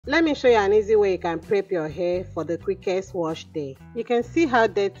Let me show you an easy way you can prep your hair for the quickest wash day. You can see how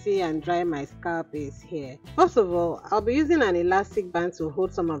dirty and dry my scalp is here. First of all, I'll be using an elastic band to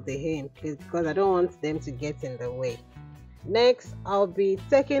hold some of the hair in place because I don't want them to get in the way. Next, I'll be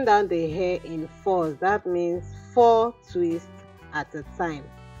taking down the hair in fours. That means 4 twists at a time.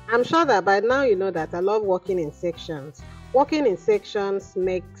 I'm sure that by now you know that I love working in sections. Working in sections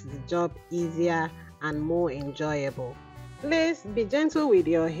makes the job easier and more enjoyable. Please be gentle with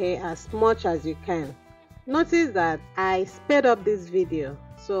your hair as much as you can. Notice that I sped up this video,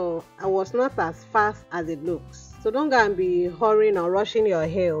 so I was not as fast as it looks. So don't go and be hurrying or rushing your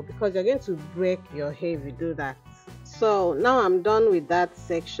hair because you're going to break your hair if you do that. So now I'm done with that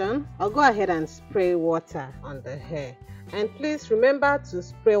section. I'll go ahead and spray water on the hair. And please remember to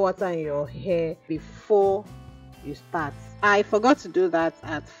spray water in your hair before you start. I forgot to do that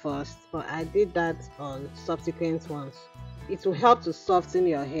at first, but I did that on subsequent ones. It will help to soften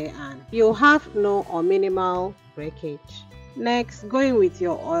your hair and you'll have no or minimal breakage. Next, going with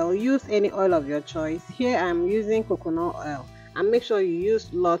your oil, use any oil of your choice. Here I'm using coconut oil, and make sure you use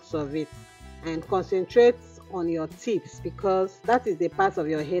lots of it and concentrate on your tips because that is the part of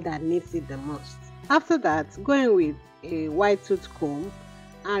your hair that needs it the most. After that, going with a white tooth comb,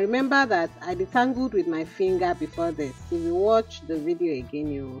 and remember that I detangled with my finger before this. If you watch the video again,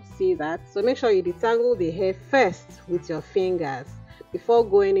 you will see that. So make sure you detangle the hair first with your fingers before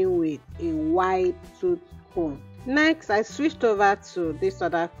going in with a white tooth comb. Next, I switched over to this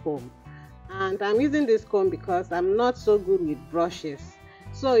other comb, and I'm using this comb because I'm not so good with brushes.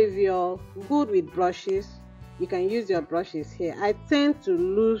 So if you're good with brushes, you can use your brushes here. I tend to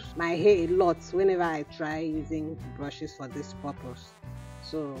lose my hair a lot whenever I try using brushes for this purpose.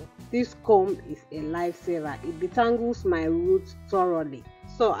 So this comb is a lifesaver. It detangles my roots thoroughly.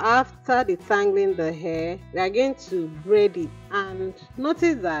 So after detangling the hair, we are going to braid it, and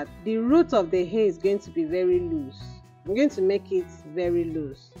notice that the root of the hair is going to be very loose. I'm going to make it very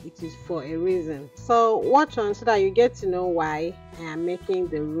loose. It is for a reason. So watch on so that you get to know why I am making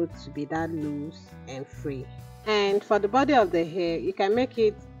the root to be that loose and free. And for the body of the hair, you can make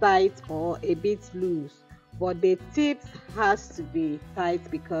it tight or a bit loose, but the tip has to be tight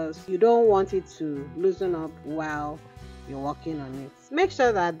because you don't want it to loosen up while you're working on it. Make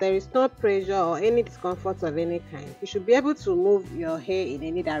sure that there is no pressure or any discomfort of any kind. You should be able to move your hair in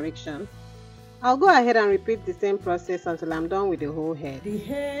any direction. I'll go ahead and repeat the same process until I'm done with the whole head. The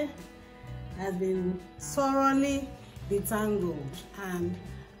hair has been thoroughly detangled, and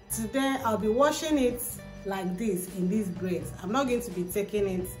today I'll be washing it like this in these braids. I'm not going to be taking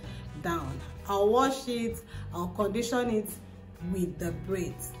it down. I'll wash it, I'll condition it with the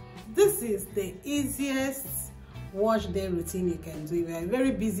braids. This is the easiest wash day routine you can do. If you're a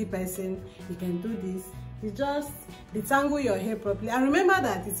very busy person, you can do this. You just detangle your hair properly, and remember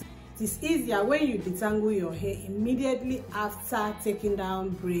that it is easier when you detangle your hair immediately after taking down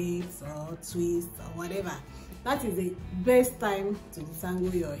braids or twists or whatever. That is the best time to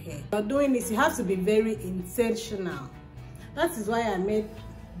detangle your hair. You're doing this, you have to be very intentional. That is why I made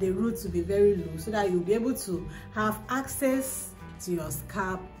the root to be very loose, so that you'll be able to have access to your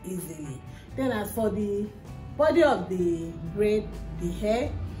scalp easily. Then as for the body of the braid, the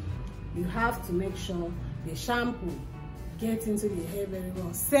hair, you have to make sure the shampoo gets into the hair very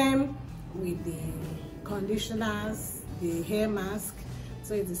well. Same with the conditioners, the hair mask.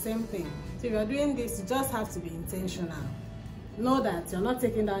 So it's the same thing. So if you're doing this, you just have to be intentional. Know that you're not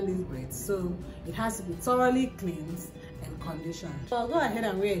taking down these braids, so it has to be thoroughly cleansed and conditioned. So I'll go ahead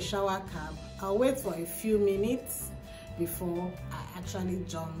and wear a shower cap. I'll wait for a few minutes before I actually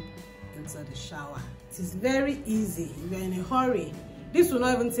jump into the shower. It is very easy. If you're in a hurry, this will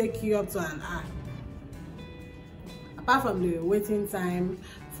not even take you up to an hour. Apart from the waiting time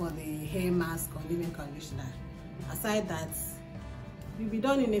for the hair mask or leave-in conditioner. Aside that, you'll be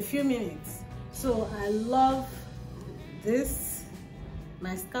done in a few minutes. So I love this.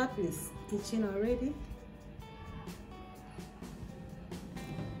 My scalp is itching already.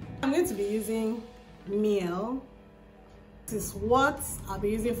 I'm going to be using Mielle. This is what I'll be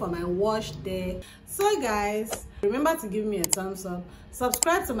using for my wash day. So guys, remember to give me a thumbs up.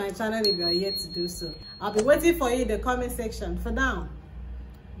 Subscribe to my channel if you are yet to do so. I'll be waiting for you in the comment section. For now,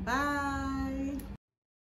 bye.